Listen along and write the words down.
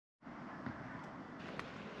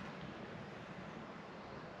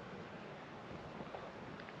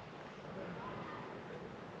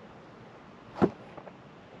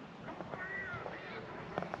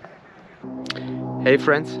Hey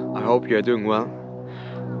friends, I hope you are doing well.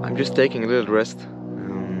 I'm just taking a little rest.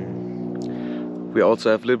 We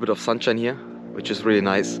also have a little bit of sunshine here, which is really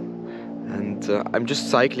nice. And I'm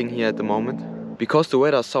just cycling here at the moment. Because the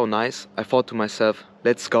weather is so nice, I thought to myself,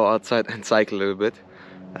 let's go outside and cycle a little bit.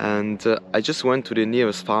 And I just went to the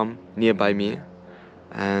nearest farm nearby me.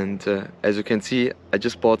 And as you can see, I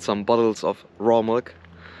just bought some bottles of raw milk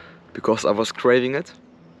because I was craving it.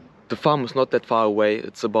 The farm is not that far away,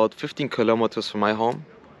 it's about 15 kilometers from my home.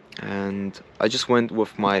 And I just went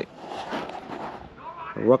with my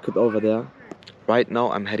rocket over there. Right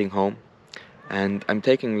now I'm heading home and I'm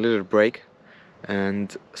taking a little break,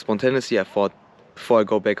 and spontaneously I thought, before I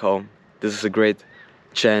go back home, this is a great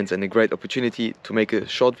chance and a great opportunity to make a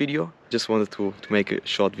short video. Just wanted to make a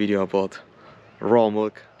short video about raw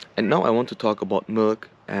milk. And now I want to talk about milk,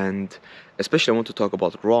 and especially I want to talk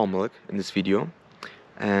about raw milk in this video,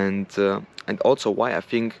 and also why I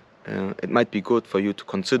think it might be good for you to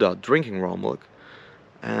consider drinking raw milk.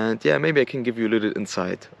 And yeah, maybe I can give you a little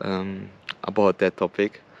insight about that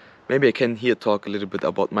topic. Maybe I can here talk a little bit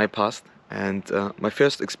about my past and my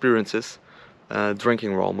first experiences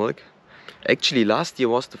drinking raw milk. Actually, last year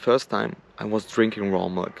was the first time I was drinking raw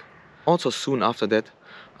milk. Also, soon after that,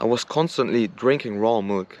 I was constantly drinking raw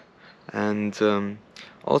milk. And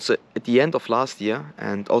also at the end of last year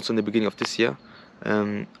and also in the beginning of this year,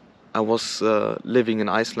 I was living in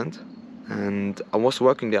Iceland, and I was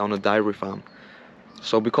working there on a dairy farm.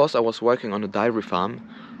 So because I was working on a dairy farm,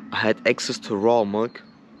 I had access to raw milk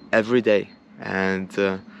every day, and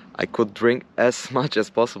I could drink as much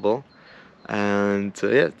as possible. And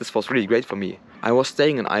yeah, this was really great for me. I was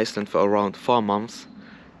staying in Iceland for around 4 months,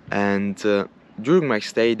 and during my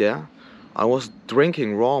stay there, I was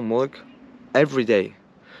drinking raw milk every day,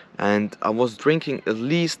 and I was drinking at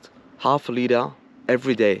least half a liter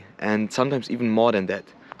every day, and sometimes even more than that.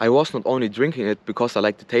 I was not only drinking it because I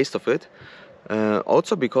like the taste of it,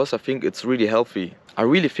 also because I think it's really healthy. I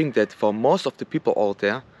really think that for most of the people out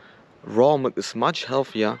there, raw milk is much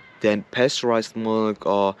healthier than pasteurized milk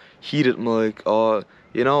or heated milk, or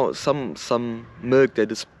some milk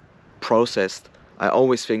that is processed. I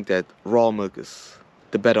always think that raw milk is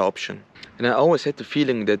the better option. And I always had the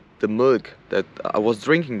feeling that the milk that I was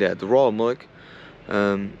drinking there, the raw milk,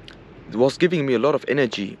 um, it was giving me a lot of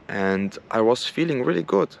energy, and I was feeling really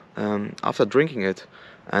good after drinking it,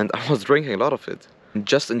 and I was drinking a lot of it. And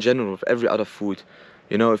just in general, with every other food,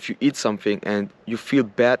 if you eat something and you feel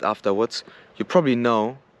bad afterwards, you probably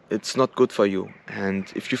know it's not good for you.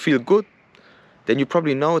 And if you feel good, then you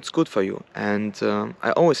probably know it's good for you. And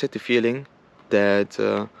I always had the feeling that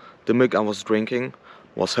the milk I was drinking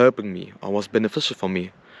was helping me or was beneficial for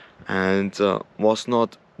me, and was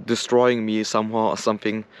not destroying me somehow or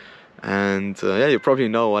something. And yeah, you probably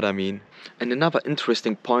know what I mean. And another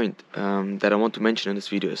interesting point that I want to mention in this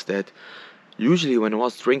video is that usually when I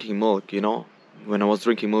was drinking milk, when I was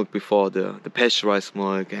drinking milk before the pasteurized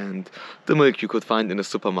milk and the milk you could find in the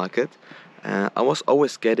supermarket, I was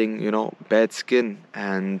always getting, bad skin.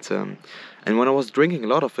 And when I was drinking a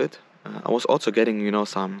lot of it, I was also getting,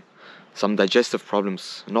 some digestive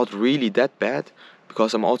problems. Not really that bad,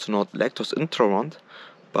 because I'm also not lactose intolerant.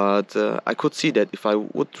 But I could see that if I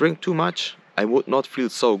would drink too much, I would not feel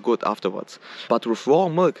so good afterwards. But with raw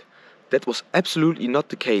milk, that was absolutely not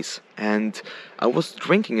the case. And I was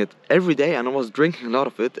drinking it every day, and I was drinking a lot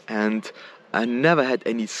of it, and I never had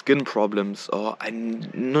any skin problems, or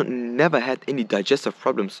never had any digestive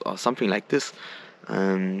problems or something like this.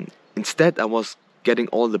 Instead, I was getting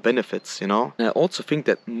all the benefits. And I also think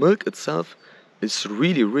that milk itself is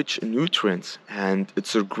really rich in nutrients, and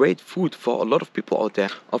it's a great food for a lot of people out there.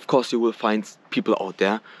 Of course, you will find people out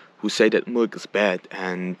there who say that milk is bad,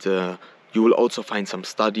 and you will also find some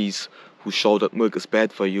studies who show that milk is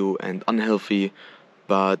bad for you and unhealthy.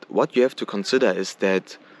 But what you have to consider is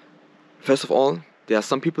that, first of all, there are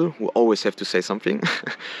some people who always have to say something.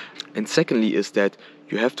 And secondly is that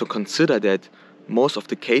you have to consider that most of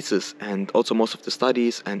the cases and also most of the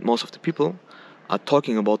studies and most of the people are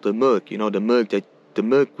talking about the milk, the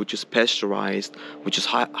milk which is pasteurized, which is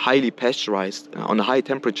highly pasteurized on a high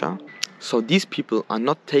temperature. So these people are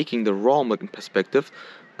not taking the raw milk in perspective,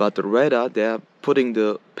 but rather they're putting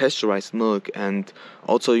the pasteurized milk and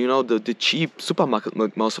also, the cheap supermarket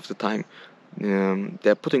milk most of the time.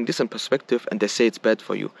 They're putting this in perspective, and they say it's bad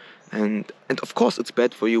for you. And of course it's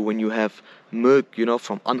bad for you when you have milk,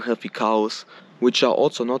 from unhealthy cows, which are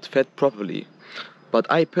also not fed properly. But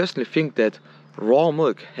I personally think that raw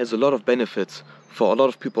milk has a lot of benefits for a lot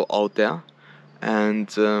of people out there, and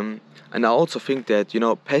I also think that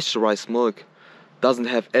pasteurized milk doesn't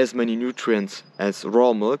have as many nutrients as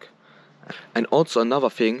raw milk, And also another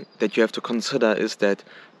thing that you have to consider is that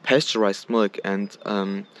pasteurized milk and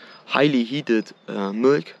highly heated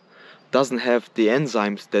milk doesn't have the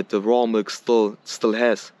enzymes that the raw milk still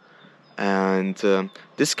has, and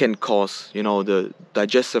this can cause, you know, the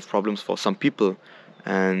digestive problems for some people,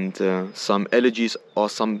 and some allergies or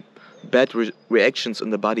some bad reactions in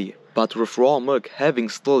the body. But with raw milk having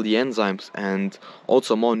still the enzymes and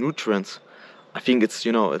also more nutrients, I think it's,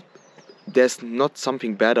 you know, there's not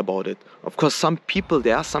something bad about it. Of course,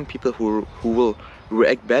 there are some people who will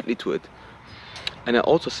react badly to it. And I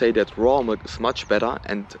also say that raw milk is much better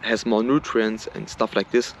and has more nutrients and stuff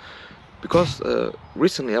like this, because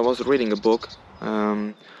recently I was reading a book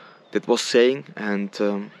that was saying, and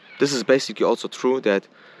this is basically also true, that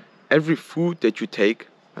every food that you take,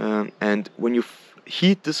 and when you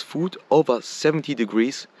heat this food over 70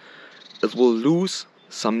 degrees, it will lose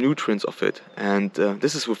some nutrients of it. And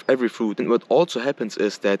this is with every food. And what also happens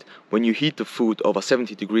is that when you heat the food over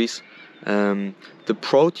 70 degrees, the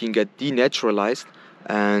protein get denaturalized,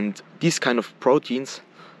 and these kind of proteins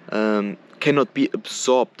cannot be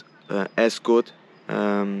absorbed as good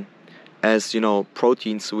as, you know,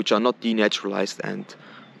 proteins which are not denaturalized, and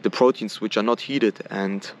the proteins which are not heated,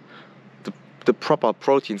 and the proper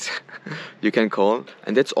proteins you can call.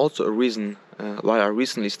 And that's also a reason why I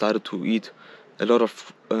recently started to eat a lot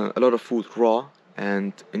of food raw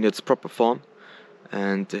and in its proper form,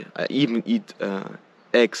 and I even eat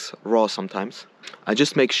eggs raw sometimes. I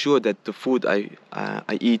just make sure that the food I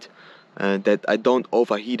eat, that I don't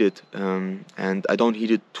overheat it, and I don't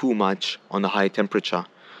heat it too much on a high temperature,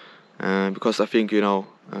 because I think, you know,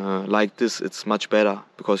 like this it's much better,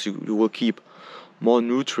 because you will keep more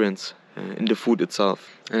nutrients in the food itself.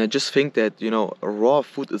 And I just think that, you know, raw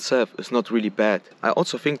food itself is not really bad. I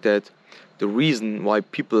also think that the reason why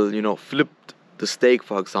people, you know, flipped the steak,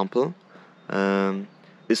 for example,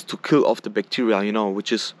 is to kill off the bacteria, you know,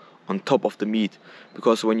 which is on top of the meat.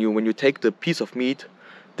 Because when you take the piece of meat,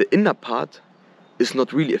 the inner part is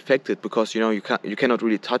not really affected, because, you know, you cannot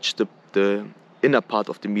really touch the inner part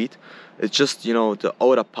of the meat. It's just, you know, the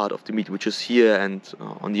outer part of the meat, which is here and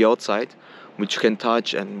on the outside, which you can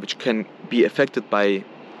touch and which can be affected by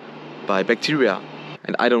bacteria.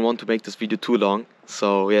 And I don't want to make this video too long,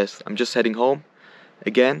 so yes, I'm just heading home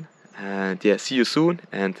again, and yeah, see you soon,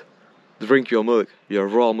 and drink your milk, your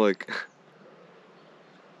raw milk.